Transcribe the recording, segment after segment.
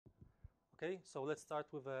Okay, so let's start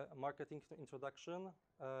with a marketing introduction.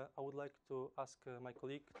 I would like to ask my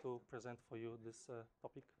colleague to present for you this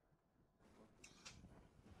topic.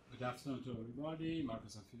 Good afternoon to everybody.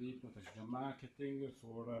 Marcus and Filippo, Technical Marketing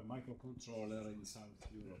for microcontroller in South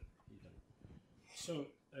Europe, Italy. So,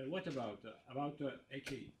 what about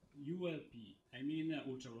okay, ULP? I mean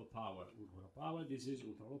ultra low power. Ultra low power. This is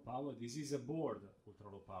ultra low power. This is a board ultra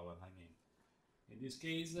low power. I mean, in this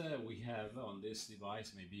case, we have on this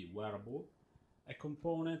device, maybe wearable, a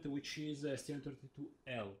component which is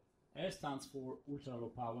STM32L. L stands for ultra low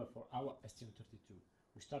power for our STM32.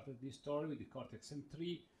 We started this story with the Cortex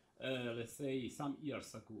M3, let's say some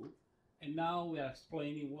years ago, and now we are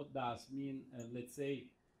explaining what does mean, let's say,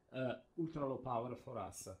 ultra low power for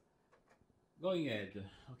us. Going ahead,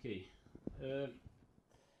 okay.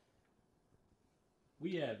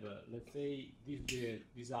 We have, let's say,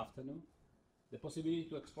 this afternoon, the possibility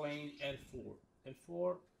to explain L4.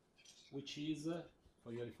 L4, which is,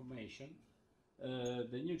 for your information,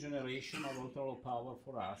 the new generation of ultra low power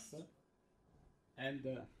for us. And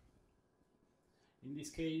in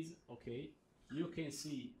this case, okay, you can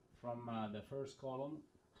see from the first column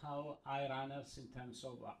how high runners in terms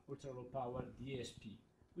of ultra low power DSP,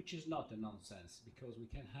 which is not a nonsense, because we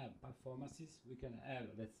can have performances, we can have,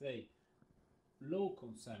 let's say, low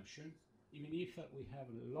consumption, even if we have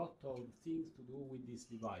a lot of things to do with this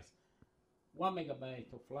device. 1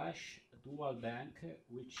 megabyte of flash, dual bank,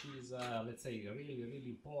 which is, let's say, really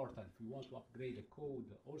important if you want to upgrade the code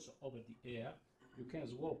also over the air. You can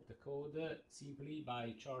swap the code simply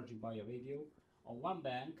by charging by a radio on one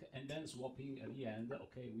bank and then swapping at the end,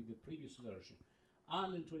 okay, with the previous version.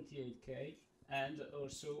 128K and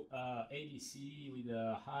also ADC with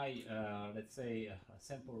a high, let's say,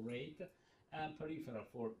 sample rate, and peripheral,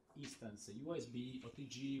 for instance, USB,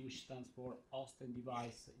 OTG, which stands for host and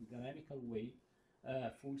device in dynamical way,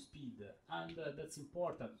 full speed. And that's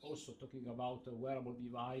important also talking about a wearable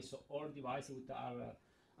device or devices that are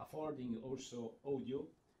affording also audio.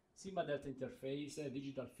 Sigma Delta interface,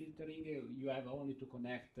 digital filtering, you have only to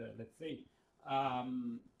connect, let's say,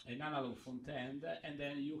 an analog front end, and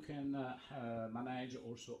then you can manage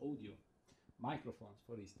also audio, microphones,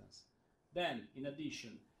 for instance. Then, in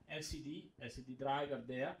addition, LCD driver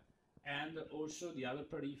there, and also the other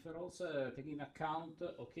peripherals, taking account,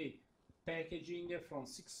 okay, packaging from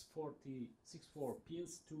 64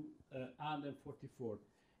 pins to 144.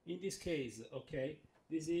 In this case, okay,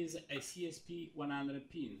 this is a CSP 100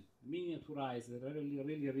 pin, miniaturized,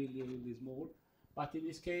 really small, but in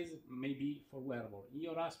this case, maybe for wearable. In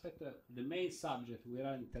your aspect, the main subject we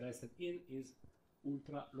are interested in is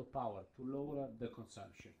ultra low power, to lower the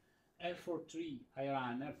consumption. L43 high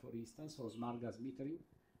runner, for instance, for smart gas metering.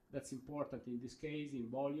 That's important in this case in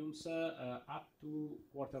volumes up to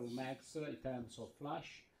quarter of max in terms of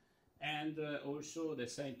flash, and also the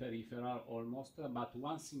same peripheral almost, but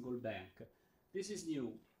one single bank. This is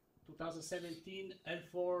new, 2017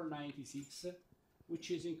 L496, which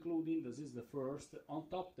is including, this is the first, on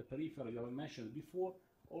top the peripheral you have mentioned before,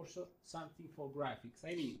 also something for graphics.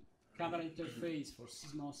 I mean, camera interface for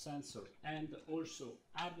CMOS sensor, and also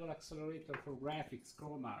hardware accelerator for graphics,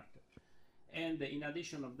 chroma. And in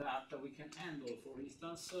addition of that, we can handle, for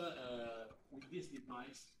instance, with this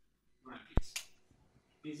device, graphics.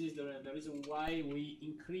 This is the reason why we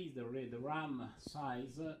increase the RAM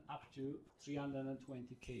size up to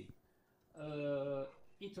 320K.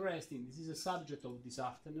 Interesting, this is a subject of this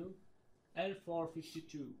afternoon.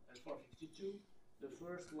 L452, the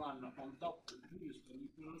first one on top of the previous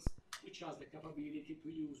peripherals, which has the capability to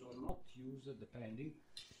use or not use, depending,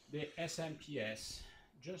 the SMPS,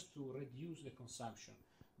 just to reduce the consumption.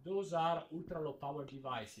 Those are ultra low power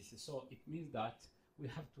devices, so it means that we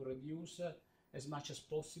have to reduce as much as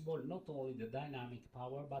possible not only the dynamic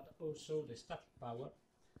power but also the static power,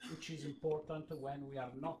 which is important when we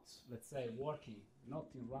are not, let's say, working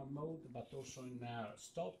not in run mode but also in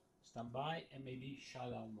stop, standby, and maybe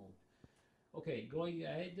shutdown mode. Okay, going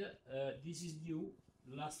ahead, this is new,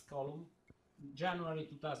 last column, January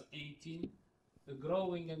 2018,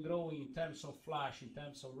 growing in terms of flash, in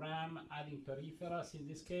terms of RAM, adding peripherals. In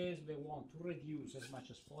this case, they want to reduce as much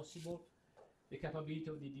as possible the capability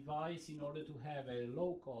of the device in order to have a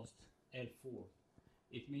low-cost L4.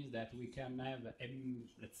 It means that we can have,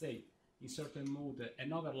 let's say, in certain mode,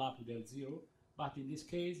 an overlap with L0, but in this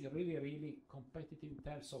case, really competitive in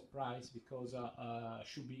terms of price, because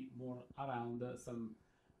should be more around some,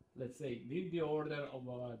 let's say, in the order of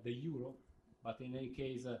the euro, but in any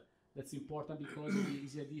case, that's important because it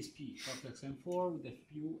is a DSP, Cortex M4 with a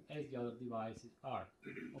few as the other devices are.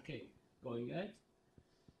 Okay, going ahead.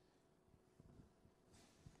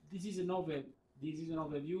 This is a novel this is an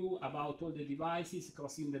overview about all the devices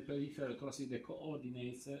crossing the peripheral, crossing the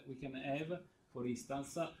coordinates we can have. For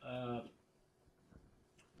instance,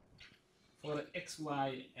 for x,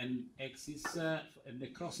 y, and axis,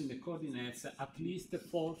 and crossing the coordinates, at least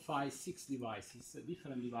 4, 5, 6 devices,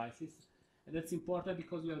 different devices. And that's important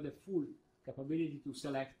because you have the full capability to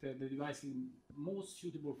select the device most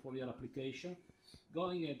suitable for your application,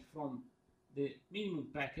 going it from the minimum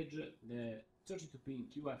package, the 32-pin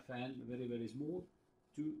QFN, very, very small,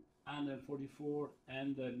 to 144,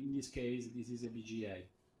 and in this case, this is a VGA.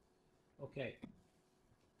 Okay.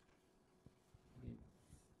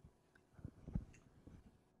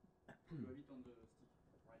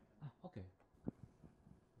 Okay.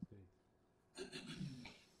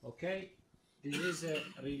 Okay, this is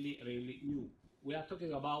really, really new. We are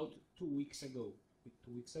talking about 2 weeks ago.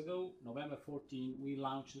 2 weeks ago, November 14, we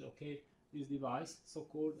launched, okay, this device,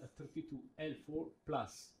 so-called 32L4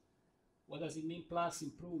 Plus. What does it mean? Plus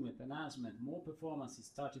improvement, enhancement, more performances,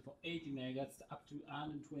 starting from 80 megahertz up to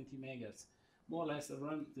 120 megahertz. More or less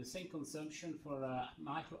around the same consumption for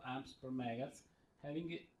microamps per megahertz,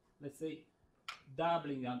 having, let's say,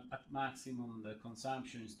 doubling at maximum the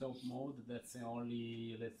consumption in stop mode. That's the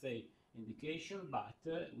only, let's say, indication, but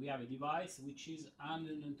we have a device which is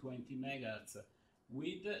 120 megahertz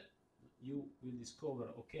with, you will discover,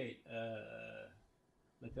 okay,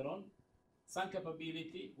 later on, some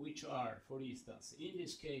capability which are, for instance, in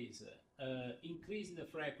this case, increasing the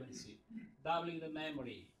frequency, doubling the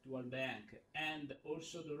memory, dual bank, and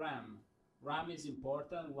also the RAM. RAM is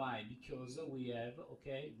important. Why? Because we have,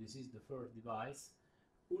 okay, this is the first device,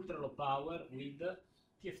 ultra low power with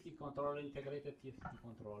TFT controller, integrated TFT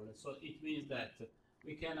controller. So it means that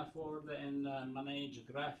we can afford and manage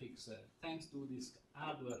graphics thanks to this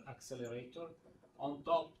hardware accelerator. On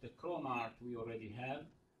top, the Chrome art we already have.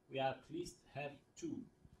 We at least have 2.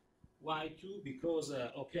 Why 2? Because,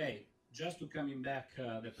 okay, just to coming back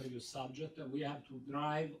the previous subject, we have to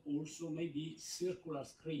drive also maybe circular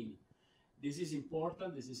screen. This is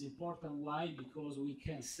important. This is important. Why? Because we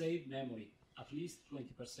can save memory, at least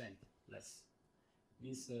 20% less.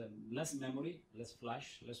 Means less memory, less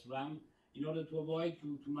flash, less RAM, in order to avoid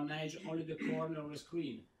to manage only the corner of the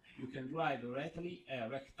screen. You can drive directly a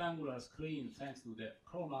rectangular screen thanks to the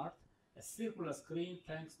Chrome art, a circular screen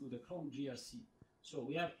thanks to the Chrome GRC. So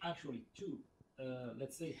we have actually 2,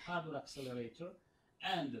 let's say, hardware accelerator.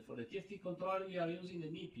 And for the TFT controller, we are using the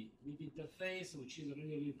MIPI interface, which is really,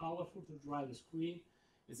 really powerful to drive the screen.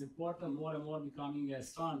 It's important, more and more becoming a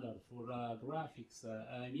standard for graphics,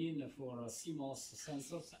 I mean for CMOS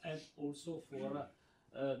sensors, and also for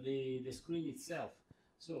the screen itself.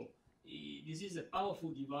 So this is a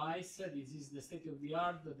powerful device. This is the state of the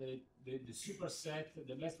art, the superset,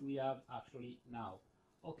 the best we have actually now.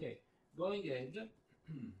 Okay, going ahead.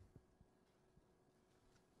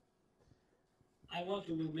 I want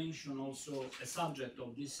to mention also a subject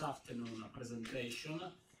of this afternoon presentation.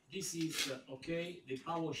 This is, okay, the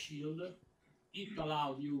power shield. It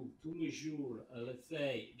allows you to measure, let's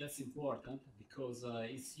say, that's important because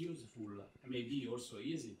it's useful, maybe also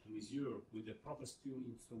easy to measure with the proper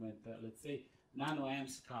instrument, let's say,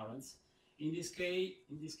 nanoamps currents. In this case,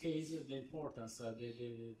 the importance,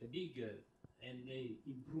 the big and the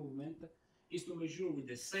improvement is to measure with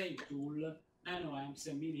the same tool nanoamps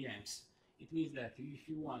and milliamps. It means that if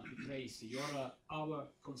you want to trace your power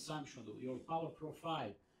consumption, your power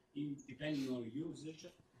profile, depending on usage,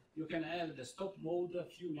 you can have the stop mode a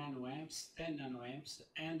few nanoamps, 10 nanoamps,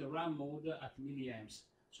 and the RAM mode at milliamps.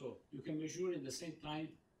 So you can measure in the same time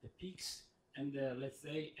the peaks and let's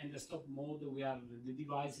say, and the stop mode where the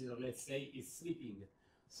device, let's say, is sleeping.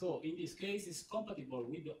 So in this case, it's compatible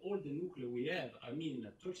with all the nuclei we have. I mean,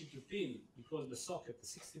 32 pin because the socket is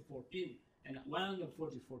 64 pin and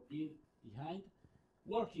 144 pin behind,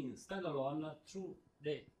 working standalone through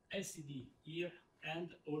the LCD here, and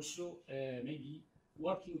also maybe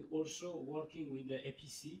working with the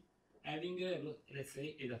APC, having let's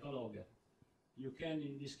say a data logger. You can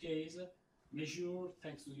in this case measure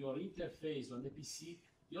thanks to your interface on the PC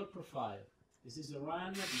your profile. This is a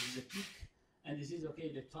run, this is a peak, and this is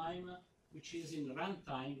okay the time which is in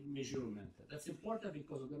runtime measurement. That's important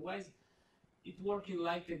because otherwise it's working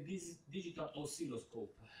like a digital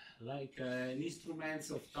oscilloscope, like an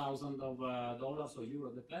instruments of thousands of dollars or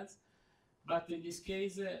euro, depends. But in this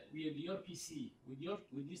case, with your PC,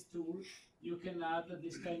 with this tool, you can add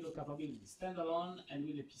this kind of capability, standalone and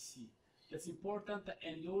with a PC. That's important,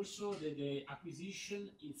 and also the acquisition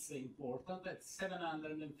is important at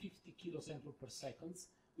 750 kilosamples per second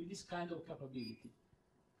with this kind of capability.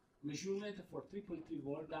 Measurement for 3.3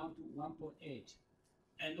 volt down to 1.8.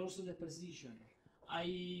 And also the precision, I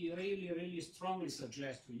really strongly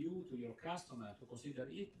suggest to you, to your customer, to consider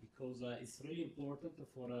it, because it's really important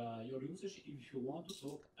for your usage if you want to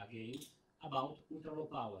talk again about ultra low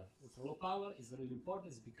power. Ultra low power is really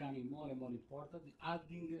important, it's becoming more and more important,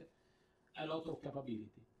 adding a lot of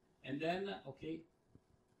capability. And then, okay,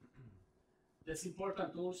 that's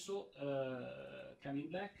important also, coming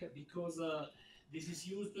back, because this is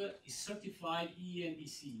used, is certified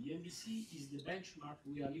EMBC. EMBC is the benchmark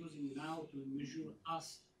we are using now to measure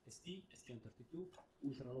us, STM32,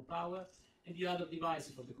 ultra low power, and the other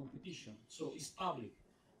devices for the competition. So it's public.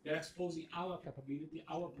 We are exposing our capability,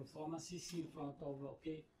 our performances in front of,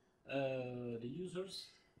 okay, the users.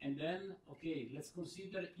 And then, okay, let's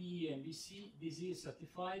consider EMBC. This is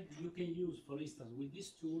certified. You can use, for instance, with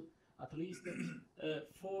this tool, at least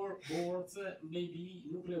 4 boards, maybe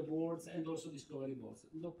nuclear boards, and also discovery boards.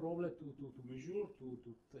 No problem to measure, to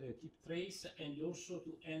keep trace, and also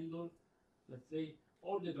to handle, let's say,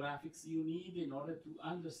 all the graphics you need in order to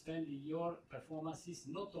understand your performances,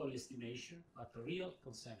 not only estimation, but real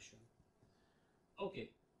consumption. Okay,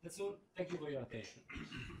 that's all. Thank you for your attention.